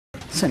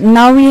So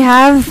now we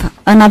have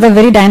another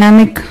very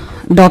dynamic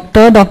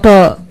doctor,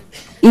 Dr.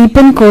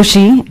 Eapan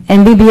Koshy,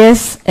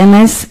 MBBS,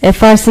 MS,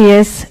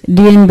 FRCS,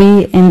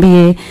 DNB,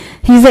 MBA.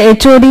 He's the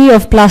HOD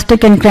of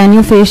Plastic and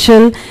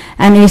Craniofacial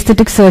and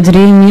Aesthetic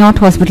Surgery in Neot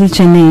Hospital,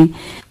 Chennai.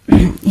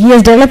 He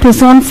has developed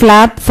his own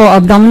flap for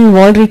abdominal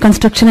wall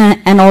reconstruction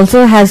and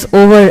also has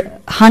over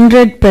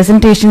 100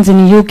 presentations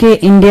in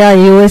UK, India,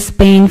 US,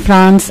 Spain,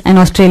 France and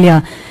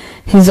Australia.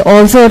 He's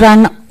also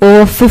run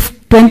over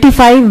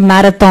 25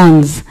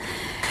 marathons.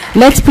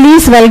 Let's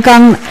please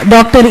welcome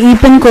Dr.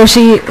 Eapan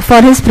Koshy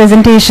for his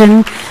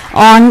presentation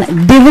on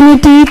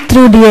Divinity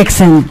through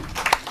DXM.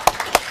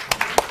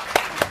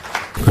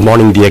 Good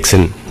morning,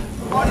 DXM.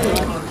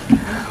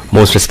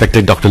 Most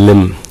respected Dr.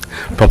 Lim,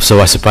 Professor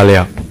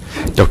Vasipalya,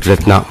 Dr.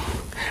 Ratna,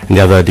 and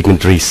the other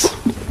dignitaries.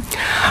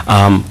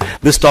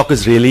 This talk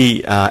is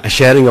really a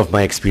sharing of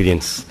my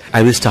experience.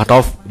 I will start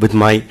off with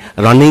my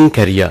running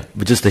career,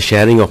 which is the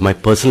sharing of my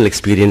personal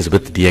experience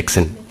with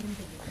DXM.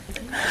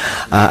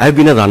 I've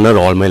been a runner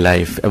all my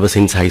life, ever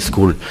since high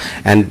school,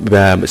 and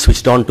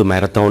switched on to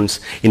marathons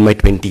in my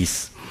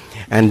 20s.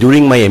 And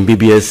during my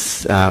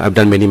MBBS, I've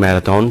done many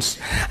marathons,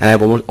 and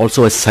I'm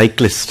also a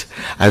cyclist.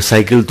 I've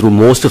cycled through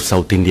most of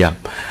South India,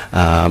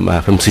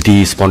 from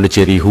cities,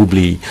 Pondicherry,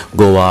 Hubli,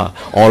 Goa,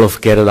 all of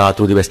Kerala,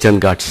 through the Western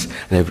Ghats,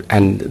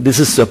 and this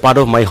is a part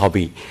of my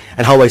hobby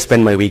and how I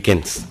spend my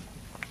weekends.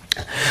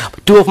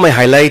 Two of my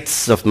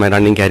highlights of my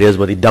running careers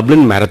were the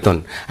Dublin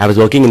Marathon. I was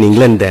working in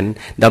England then.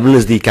 Dublin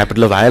is the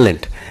capital of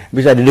Ireland,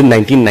 which I did in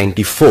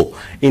 1994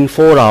 in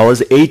 4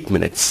 hours, 8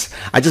 minutes.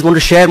 I just want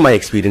to share my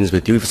experience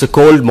with you. If it's a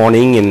cold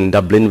morning in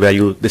Dublin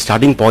where the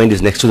starting point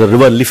is next to the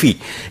river Liffey,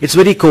 it's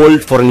very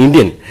cold for an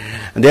Indian.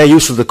 They are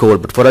used to the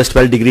cold, but for us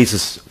 12 degrees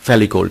is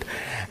fairly cold.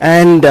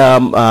 And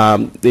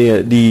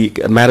the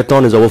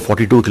marathon is over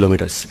 42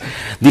 kilometers.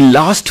 The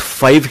last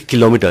 5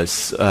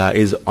 kilometers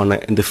is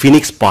in the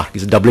Phoenix Park,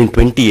 it's Dublin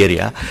 20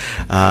 area,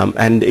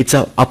 and it's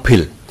a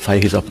uphill.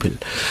 5 is uphill.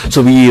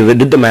 So we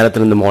did the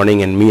marathon in the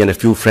morning, and me and a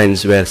few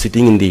friends were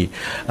sitting in the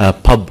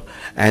pub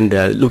and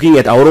looking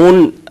at our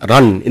own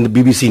run in the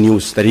BBC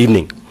News that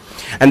evening.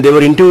 And they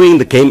were interviewing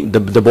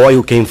the boy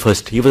who came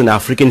first. He was an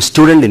African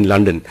student in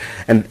London,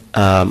 and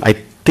I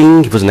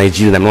think he was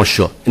Nigerian, I'm not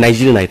sure.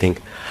 Nigerian, I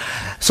think.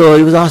 So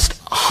he was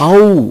asked,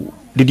 how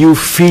did you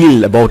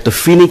feel about the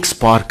Phoenix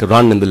Park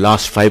run in the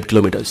last 5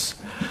 kilometers?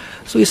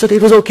 So he said,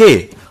 it was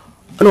okay.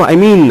 No, I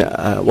mean,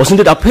 wasn't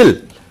it uphill?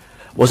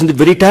 Wasn't it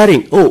very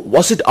tiring? Oh,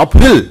 was it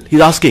uphill?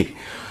 He's asking.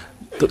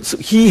 So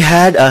he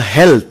had a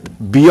health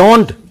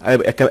beyond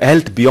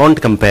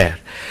compare,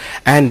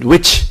 and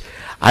which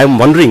I'm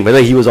wondering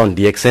whether he was on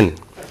DXN.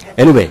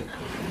 Anyway.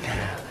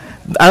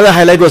 Another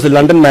highlight was the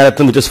London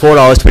Marathon, which was 4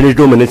 hours,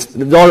 22 minutes.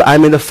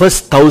 I'm in the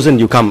first 1,000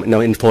 you come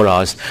in 4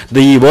 hours.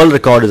 The world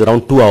record is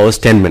around 2 hours,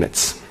 10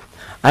 minutes.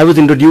 I was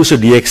introduced to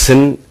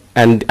DXN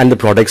and the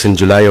products in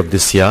July of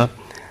this year.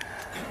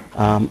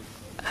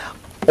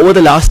 Over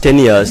the last 10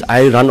 years,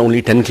 I run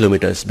only 10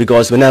 kilometers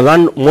because when I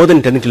run more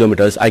than 10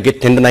 kilometers, I get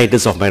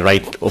tendinitis of my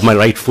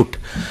right foot.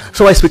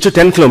 So I switch to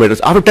 10 kilometers.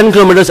 After 10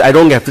 kilometers, I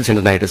don't get the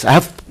tendinitis. I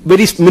have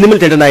very minimal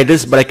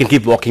tendinitis, but I can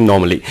keep walking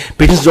normally.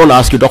 Patients don't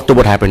ask you, doctor,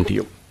 what happened to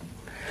you?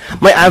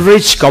 My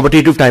average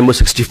competitive time was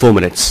 64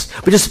 minutes,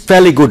 which is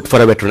fairly good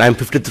for a veteran. I'm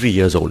 53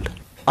 years old.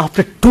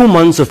 After 2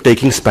 months of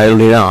taking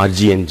spirulina,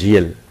 RG and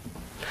GL,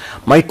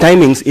 my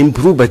timings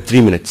improved by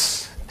 3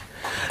 minutes.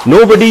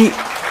 Nobody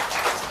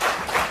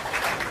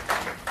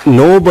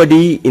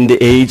in the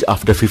age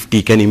after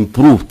 50 can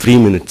improve 3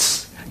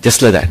 minutes,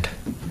 just like that.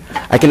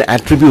 I can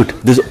attribute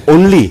this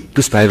only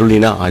to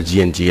spirulina,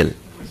 RG and GL.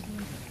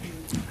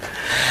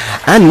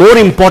 And more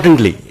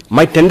importantly,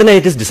 my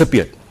tendinitis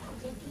disappeared.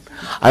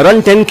 I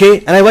run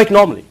 10K and I walk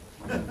normally.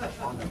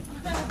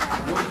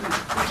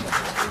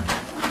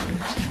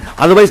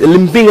 Otherwise,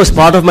 limping was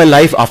part of my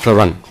life after a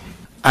run.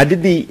 I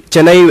did the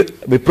Chennai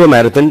Wipro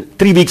Marathon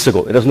 3 weeks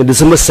ago. It was on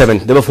December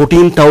 7th. There were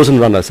 14,000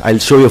 runners. I'll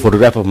show you a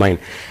photograph of mine.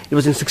 It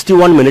was in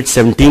 61 minutes,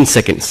 17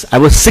 seconds. I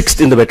was 6th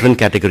in the veteran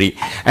category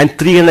and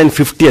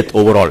 350th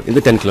overall in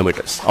the 10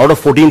 kilometers out of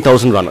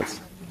 14,000 runners.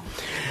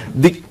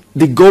 The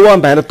Goa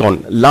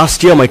Marathon,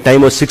 last year my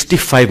time was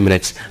 65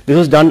 minutes. This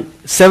was done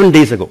 7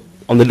 days ago.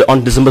 On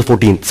December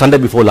 14th, Sunday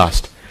before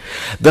last.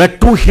 There are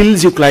 2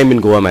 hills you climb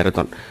in Goa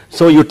Marathon.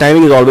 So your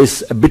timing is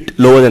always a bit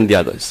lower than the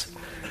others.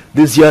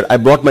 This year I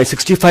brought my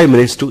 65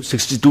 minutes to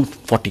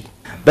 62:40.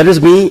 That is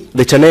me,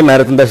 the Chennai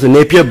Marathon. That's the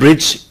Napier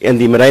Bridge and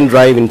the Marine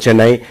Drive in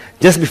Chennai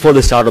just before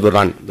the start of the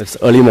run. That's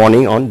early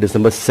morning on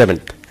December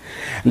 7th.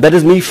 And that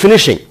is me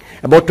finishing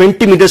about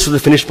 20 meters to the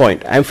finish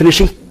point. I'm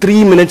finishing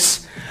 3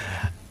 minutes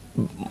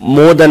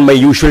more than my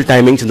usual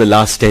timings in the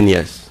last 10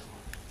 years.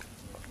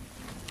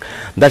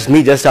 That's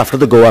me just after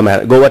the Goa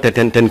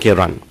 10K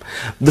run.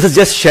 This is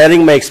just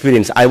sharing my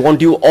experience. I want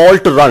you all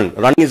to run.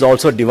 Running is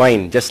also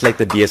divine, just like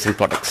the DSM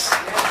products.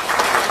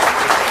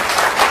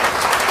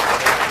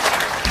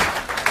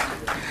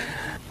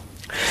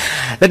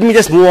 Let me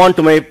just move on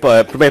to my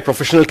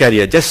professional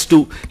career, just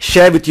to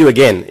share with you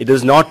again. It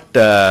is not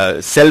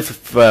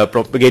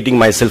self-propagating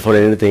myself or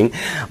anything,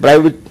 but I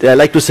would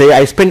like to say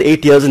I spent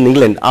 8 years in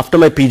England. After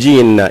my PG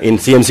in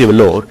CMC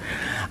Vellore,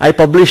 I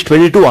published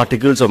 22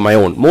 articles of my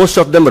own. Most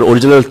of them were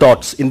original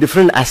thoughts in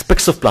different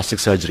aspects of plastic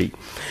surgery,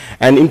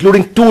 and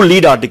including 2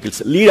 lead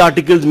articles. Lead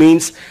articles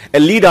means a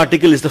lead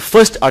article is the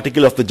first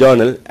article of the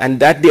journal,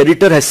 and that the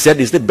editor has said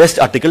is the best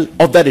article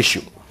of that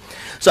issue.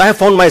 So I have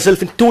found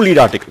myself in 2 lead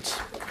articles.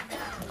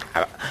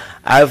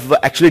 I have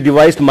actually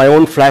devised my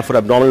own flap for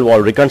abdominal wall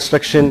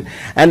reconstruction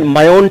and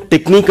my own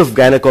technique of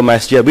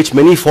gynecomastia, which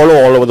many follow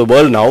all over the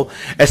world now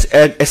as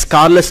a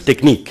scarless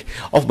technique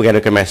of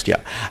gynecomastia.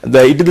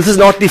 This is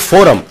not the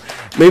forum,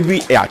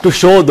 maybe to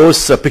show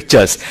those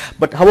pictures.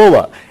 But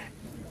however,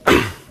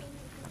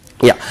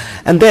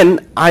 and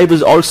then I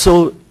was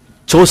also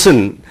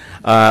chosen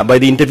by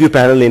the interview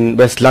panel in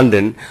West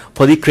London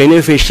for the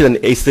Craniofacial and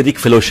Aesthetic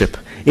Fellowship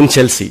in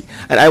Chelsea,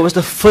 and I was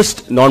the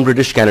first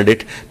non-British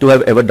candidate to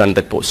have ever done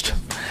that post.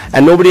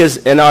 And nobody has,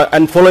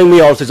 and following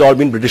me also, it's all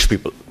been British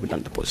people who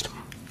done the post.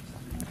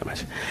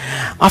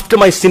 After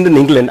my stint in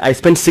England, I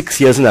spent 6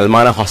 years in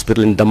Al-Mana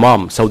Hospital in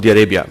Dammam, Saudi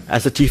Arabia,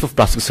 as the chief of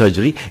plastic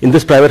surgery in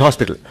this private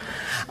hospital.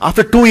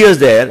 After 2 years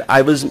there,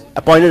 I was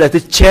appointed as the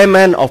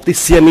chairman of the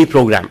CME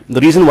program. The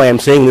reason why I'm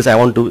saying this, I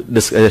want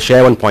to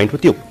share one point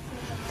with you.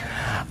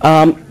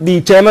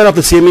 The chairman of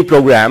the CME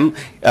program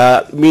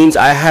means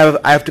I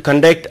have to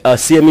conduct a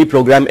CME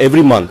program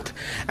every month,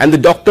 and the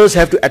doctors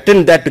have to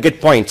attend that to get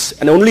points,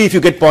 and only if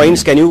you get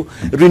points can you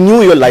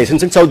renew your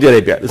license in Saudi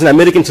Arabia. It's an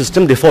American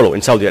system they follow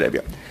in Saudi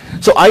Arabia.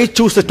 So I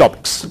choose the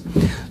topics.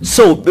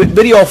 So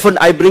very often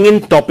I bring in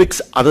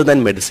topics other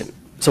than medicine.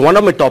 So one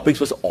of my topics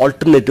was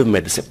alternative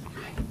medicine.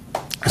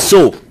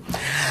 So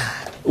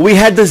we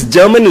had this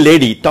German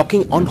lady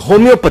talking on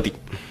homeopathy.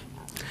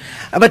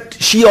 But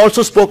she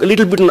also spoke a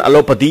little bit on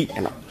allopathy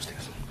and all those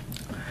things,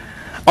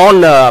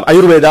 on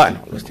Ayurveda and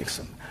all those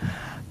things.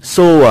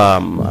 So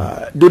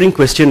during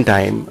question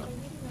time,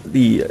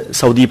 the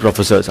Saudi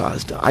professors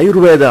asked,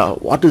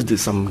 Ayurveda, what is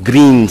this? Some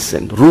greens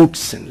and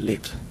roots and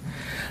leaves.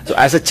 So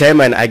as a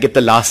chairman, I get the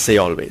last say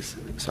always.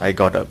 So I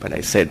got up and I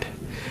said,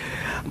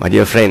 my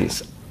dear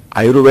friends,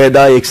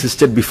 Ayurveda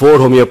existed before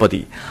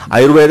homeopathy.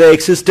 Ayurveda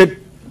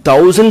existed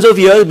thousands of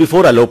years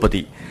before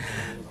allopathy.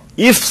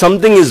 If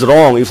something is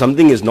wrong, if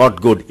something is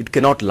not good, it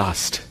cannot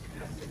last.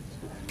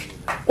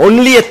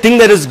 Only a thing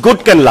that is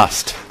good can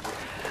last.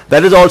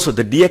 That is also,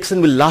 the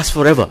DXM will last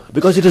forever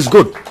because it is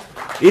good.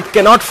 It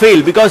cannot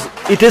fail because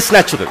it is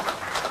natural.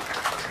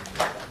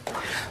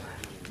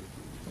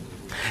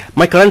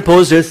 My current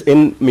post is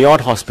in Miyot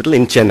Hospital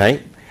in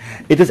Chennai.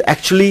 It is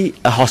actually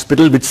a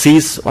hospital which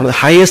sees one of the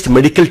highest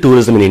medical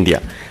tourism in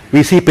India.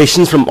 We see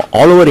patients from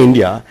all over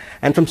India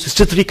and from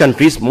 63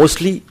 countries,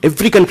 mostly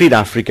every country in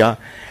Africa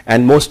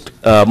and most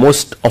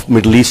of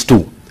Middle East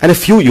too, and a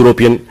few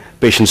European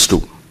patients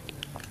too.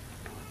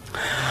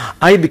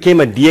 I became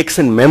a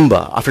DXN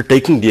member after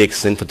taking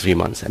DXN for 3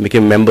 months. I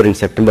became a member in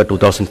September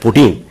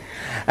 2014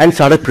 and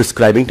started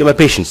prescribing to my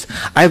patients.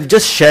 I have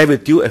just shared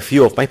with you a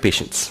few of my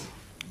patients,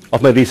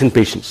 of my recent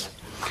patients.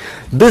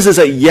 This is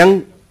a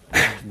young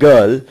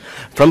girl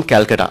from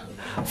Calcutta.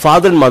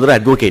 Father and mother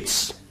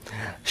advocates.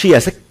 She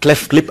has a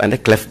cleft lip and a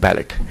cleft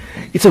palate.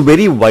 It's a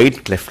very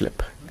wide cleft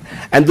lip.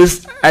 And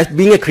this, as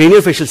being a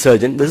craniofacial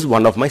surgeon, this is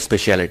one of my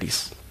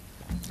specialities.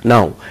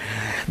 Now,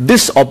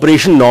 this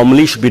operation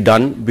normally should be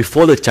done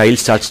before the child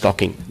starts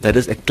talking. That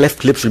is, a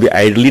cleft lip should be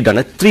ideally done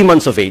at 3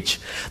 months of age.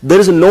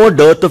 There is no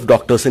dearth of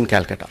doctors in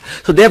Calcutta.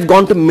 So they have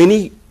gone to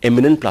many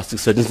eminent plastic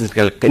surgeons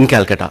in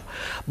Calcutta.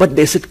 But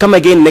they said, come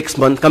again next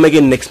month, come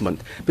again next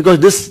month. Because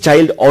this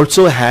child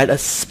also had a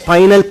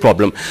spinal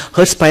problem.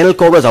 Her spinal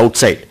cord was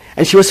outside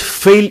and she was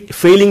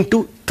failing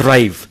to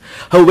thrive.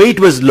 Her weight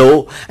was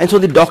low and so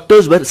the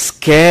doctors were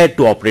scared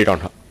to operate on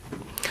her.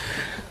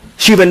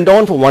 She went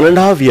on for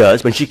 1.5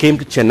 years when she came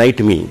to Chennai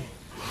to me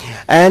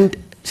and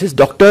says,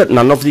 Doctor,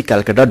 none of the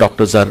Calcutta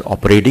doctors are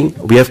operating.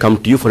 We have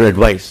come to you for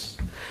advice.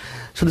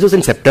 So this was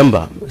in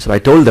September. So I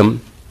told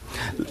them,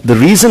 the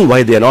reason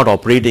why they are not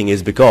operating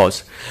is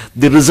because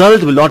the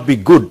result will not be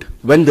good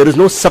when there is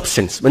no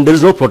substance, when there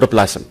is no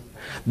protoplasm.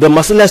 The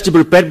muscle has to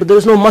be prepared, but there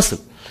is no muscle.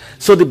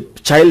 So the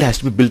child has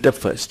to be built up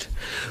first.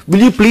 Will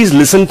you please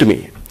listen to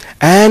me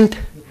and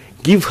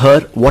give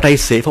her what I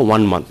say for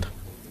 1 month?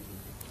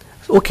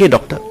 Okay,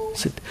 doctor.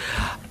 Said,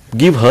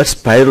 give her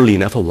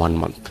spirulina for 1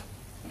 month.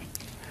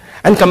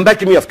 And come back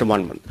to me after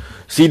 1 month.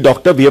 See,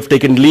 doctor, we have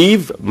taken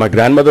leave. My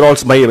grandmother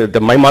also,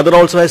 my mother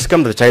also has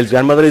come. The child's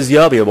grandmother is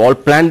here. We have all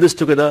planned this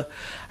together.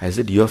 I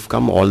said, you have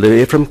come all the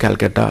way from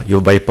Calcutta. You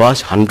have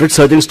bypassed 100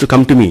 surgeons to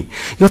come to me.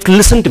 You have to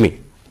listen to me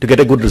to get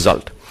a good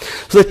result.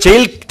 So the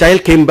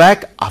child came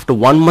back after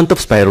 1 month of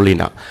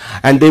spirulina.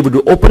 And they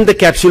would open the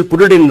capsule,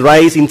 put it in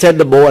rice inside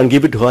the bowl and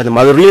give it to her. And the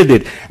mother really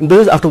did. And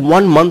this is after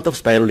 1 month of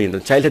spirulina.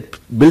 The child had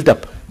built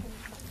up.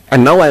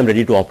 And now I am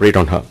ready to operate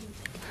on her.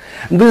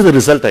 And this is the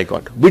result I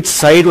got. Which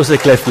side was the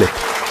cleft lip?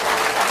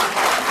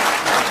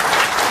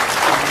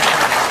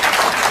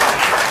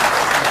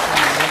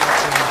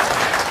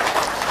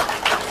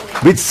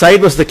 Which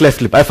side was the cleft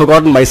lip? I've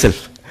forgotten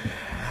myself.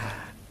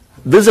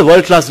 This is a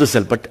world-class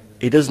result, but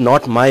it is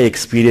not my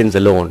experience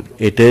alone.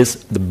 It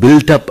is the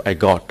built-up I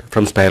got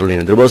from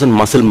spirulina. There wasn't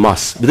muscle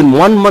mass. Within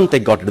 1 month I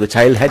got it. The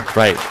child had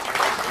tried.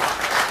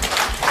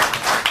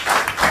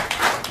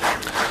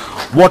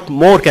 What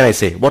more can I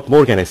say? What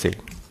more can I say?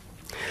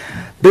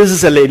 This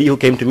is a lady who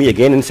came to me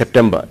again in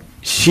September.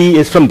 She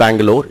is from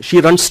Bangalore.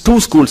 She runs 2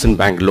 schools in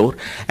Bangalore,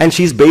 and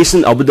she's based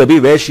in Abu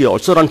Dhabi, where she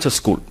also runs a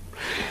school.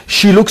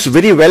 She looks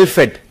very well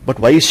fed, but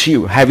why is she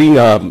having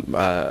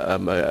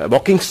a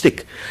walking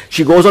stick?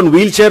 She goes on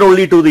wheelchair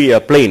only to the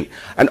plane,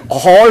 and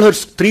all her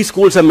 3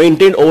 schools are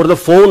maintained over the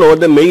phone, over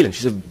the mail, and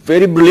she's a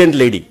very brilliant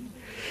lady.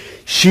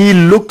 She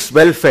looks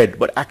well fed,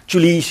 but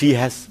actually she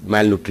has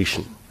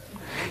malnutrition.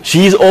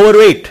 She is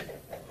overweight.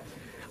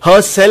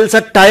 Her cells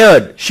are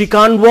tired. She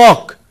can't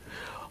walk.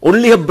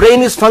 Only her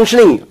brain is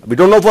functioning. We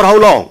don't know for how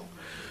long.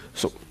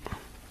 So,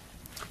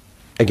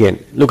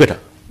 again, look at her.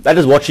 That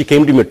is what she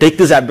came to me. Take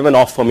this abdomen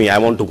off for me. I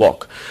want to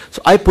walk.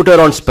 So I put her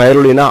on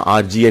spirulina,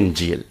 RG and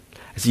GL.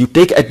 I said, you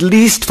take at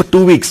least for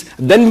 2 weeks.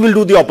 Then we will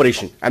do the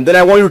operation. And then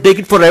I want you to take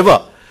it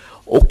forever.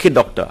 Okay,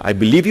 doctor. I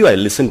believe you. I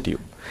listen to you.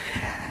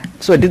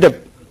 So I did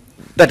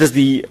that is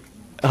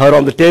her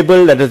on the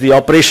table. That is the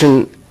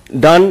operation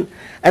done.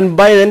 And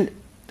by then,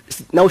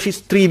 now she's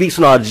 3 weeks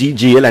on RG,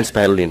 GL and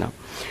spirulina.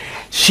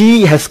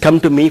 She has come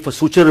to me for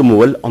suture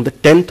removal on the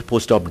 10th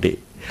post-op day.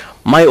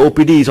 My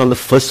OPD is on the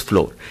 1st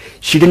floor.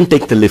 She didn't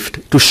take the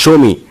lift to show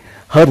me.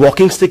 Her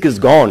walking stick is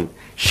gone.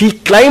 She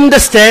climbed the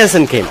stairs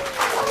and came.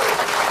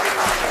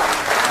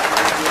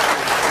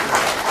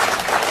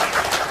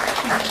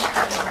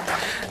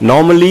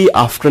 Normally,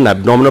 after an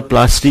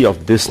abdominoplasty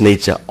of this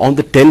nature, on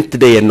the 10th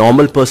day, a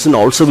normal person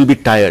also will be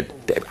tired.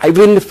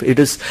 Even if it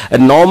is a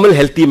normal,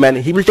 healthy man,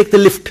 he will take the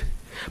lift.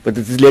 But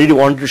this lady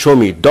wanted to show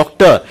me,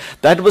 doctor,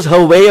 that was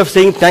her way of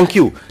saying thank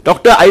you.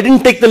 Doctor, I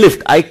didn't take the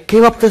lift. I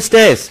came up the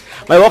stairs.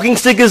 My walking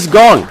stick is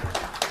gone.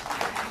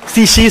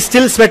 See, she is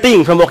still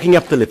sweating from walking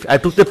up the lift. I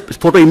took the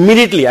photo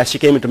immediately as she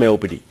came into my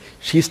OPD.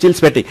 She is still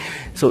sweating.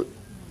 So,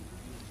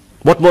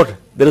 what more?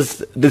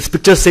 This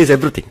picture says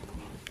everything.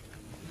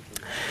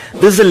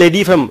 This is a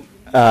lady from,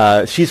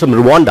 she's from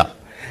Rwanda.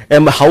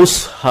 A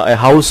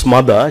house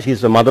mother.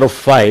 She's a mother of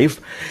 5.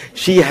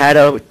 She had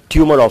a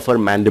tumor of her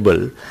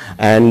mandible,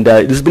 and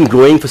this has been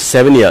growing for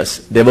 7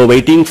 years. They were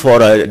waiting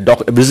for a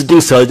visiting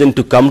surgeon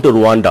to come to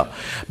Rwanda,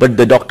 but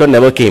the doctor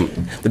never came.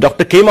 The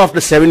doctor came after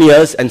 7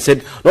 years and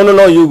said,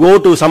 no, you go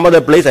to some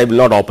other place, I will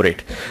not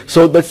operate.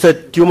 So that's a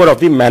tumor of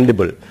the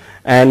mandible,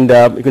 and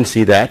you can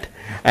see that.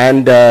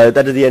 And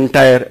that is the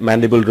entire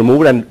mandible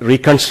removed and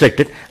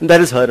reconstructed, and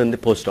that is her in the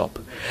post-op.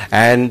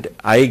 And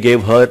I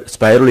gave her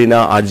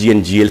spirulina, RG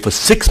and GL for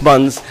 6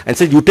 months and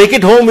said, you take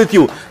it home with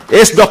you.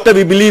 Yes, doctor,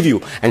 we believe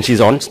you. And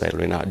she's on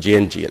spirulina, RG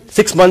and GL.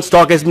 6 months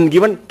stock has been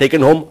given,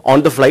 taken home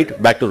on the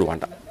flight back to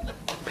Rwanda.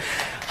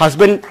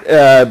 Husband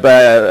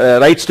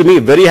writes to me,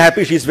 very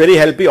happy, she's very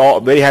happy,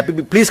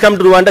 please come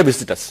to Rwanda,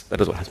 visit us.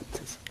 That is what husband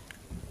says.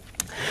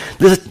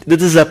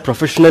 This is a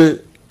professional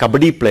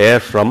kabaddi player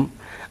from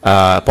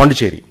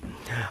Pondicherry.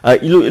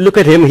 You look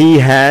at him, he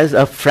has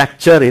a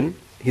fracture in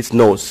his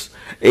nose,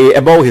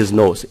 above his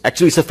nose.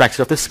 Actually, it's a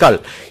fracture of the skull.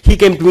 He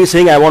came to me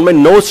saying, I want my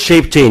nose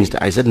shape changed.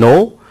 I said,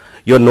 no,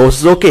 your nose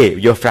is okay.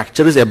 Your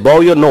fracture is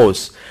above your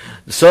nose.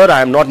 Sir,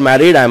 I am not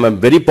married. I am a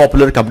very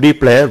popular kabaddi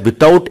player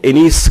without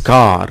any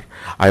scar.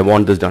 I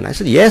want this done. I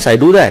said, yes, I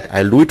do that.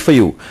 I'll do it for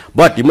you.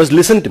 But you must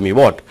listen to me.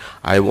 What?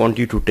 I want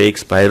you to take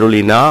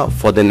spirulina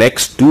for the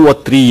next 2 or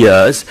 3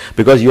 years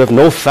because you have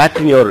no fat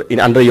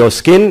under your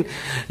skin.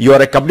 You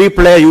are a kabaddi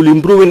player. You will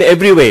improve in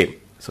every way.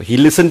 So he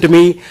listened to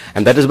me,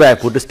 and that is why I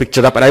put this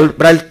picture up. And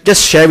but I'll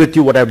just share with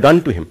you what I've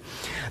done to him.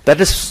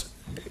 That is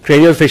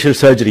craniofacial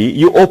surgery.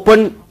 You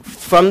open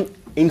from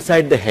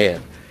inside the hair.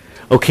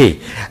 Okay.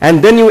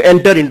 And then you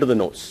enter into the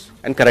nose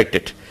and correct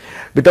it.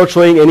 Without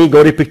showing any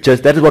gory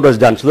pictures, that is what was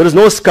done. So there is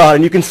no scar,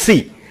 and you can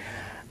see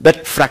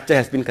that fracture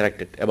has been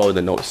corrected above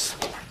the nose.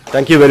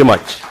 Thank you very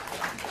much.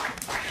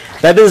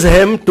 That is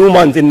him 2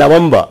 months in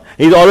November.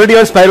 He's already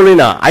on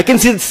spirulina. I can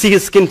see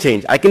his skin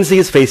change. I can see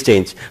his face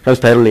change from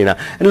spirulina.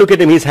 And look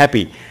at him, he's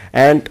happy.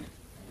 And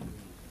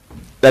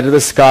that is the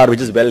scar which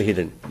is well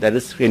hidden. That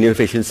is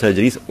craniofacial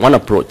surgery's one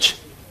approach.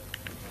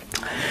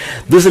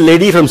 This is a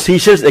lady from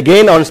Seychelles,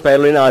 again on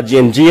spirulina, RG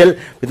and GL,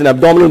 with an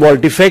abdominal wall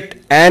defect,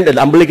 and an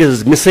umbilicus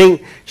is missing.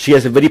 She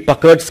has a very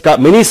puckered scar,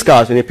 many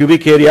scars in the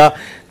pubic area.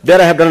 There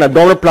I have done an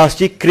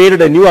abdominoplasty,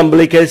 created a new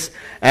umbilicus,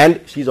 and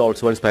she's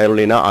also on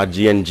spirulina,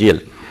 RG and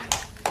GL.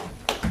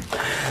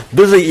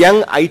 This is a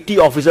young IT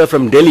officer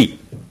from Delhi.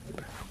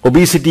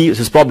 Obesity is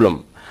his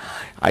problem.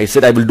 I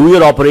said, I will do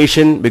your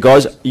operation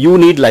because you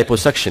need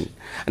liposuction.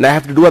 And I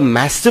have to do a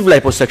massive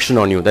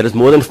liposuction on you. That is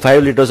more than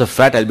 5 liters of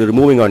fat I'll be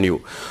removing on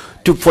you.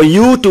 For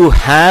you to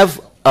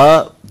have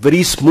a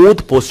very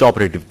smooth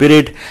post-operative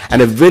period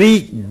and a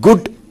very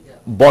good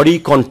body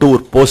contour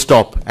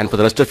post-op and for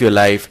the rest of your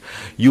life,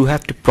 you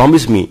have to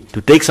promise me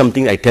to take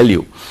something I tell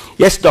you.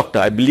 Yes, doctor,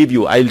 I believe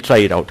you. I'll try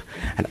it out.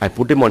 And I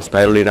put him on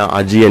spirulina,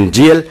 RG and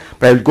GL,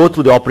 but I will go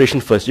through the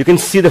operation first. You can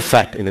see the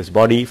fat in his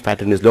body,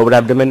 fat in his lower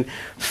abdomen,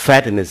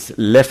 fat in his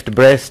left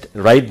breast,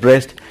 right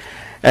breast,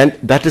 and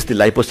that is the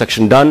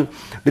liposuction done.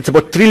 It's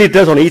about 3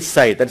 liters on each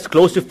side. That's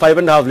close to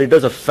 5.5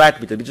 liters of fat,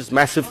 which is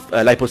massive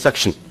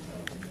liposuction.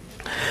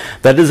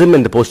 That is him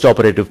in the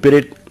post-operative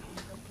period.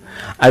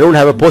 I don't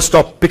have a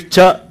post-op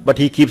picture, but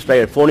he keeps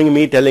phoning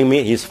me, telling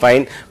me he's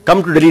fine.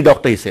 Come to Delhi,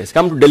 doctor, he says.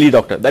 Come to Delhi,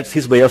 doctor. That's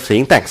his way of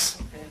saying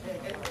thanks.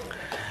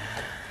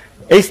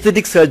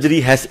 Aesthetic surgery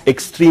has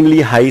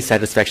extremely high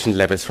satisfaction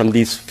levels from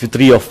these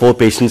 3 or 4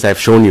 patients I've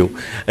shown you.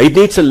 It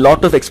needs a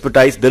lot of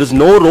expertise. There is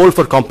no role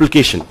for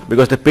complication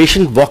because the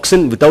patient walks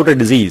in without a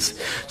disease.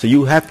 So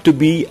you have to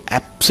be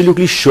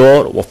absolutely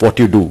sure of what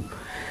you do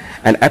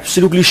and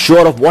absolutely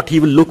sure of what he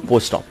will look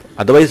post-op.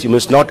 Otherwise, you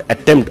must not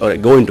attempt or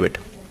go into it.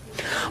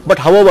 But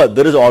however,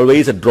 there is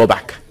always a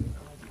drawback.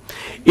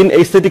 In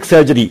aesthetic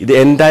surgery, the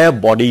entire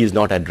body is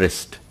not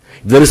addressed.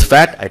 If there is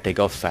fat, I take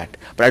off fat.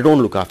 But I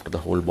don't look after the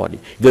whole body.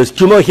 If there is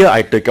tumor here,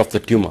 I take off the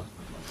tumor.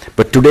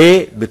 But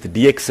today, with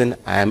DXN,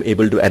 I am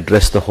able to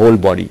address the whole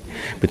body.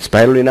 With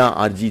spirulina,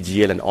 RG,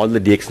 GL and all the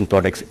DXN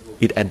products,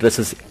 it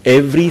addresses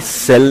every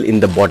cell in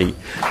the body.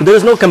 So there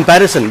is no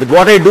comparison with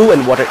what I do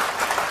and what I...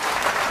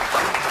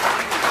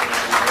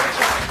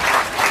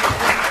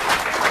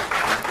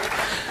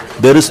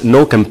 There is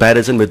no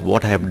comparison with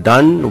what I have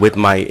done with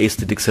my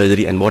aesthetic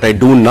surgery and what I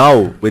do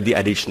now with the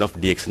addition of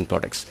DXN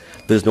products.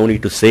 There is no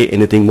need to say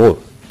anything more.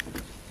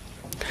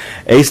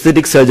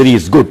 Aesthetic surgery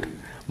is good,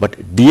 but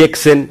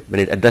DXN, when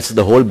it addresses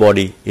the whole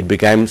body, it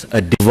becomes a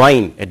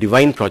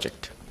divine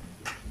project.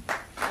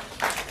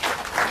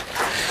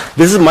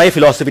 This is my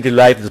philosophy to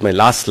life. This is my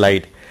last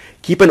slide.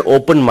 Keep an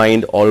open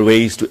mind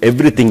always to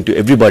everything, to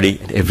everybody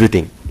and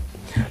everything.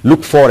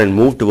 Look for and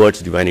move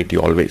towards divinity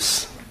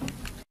always.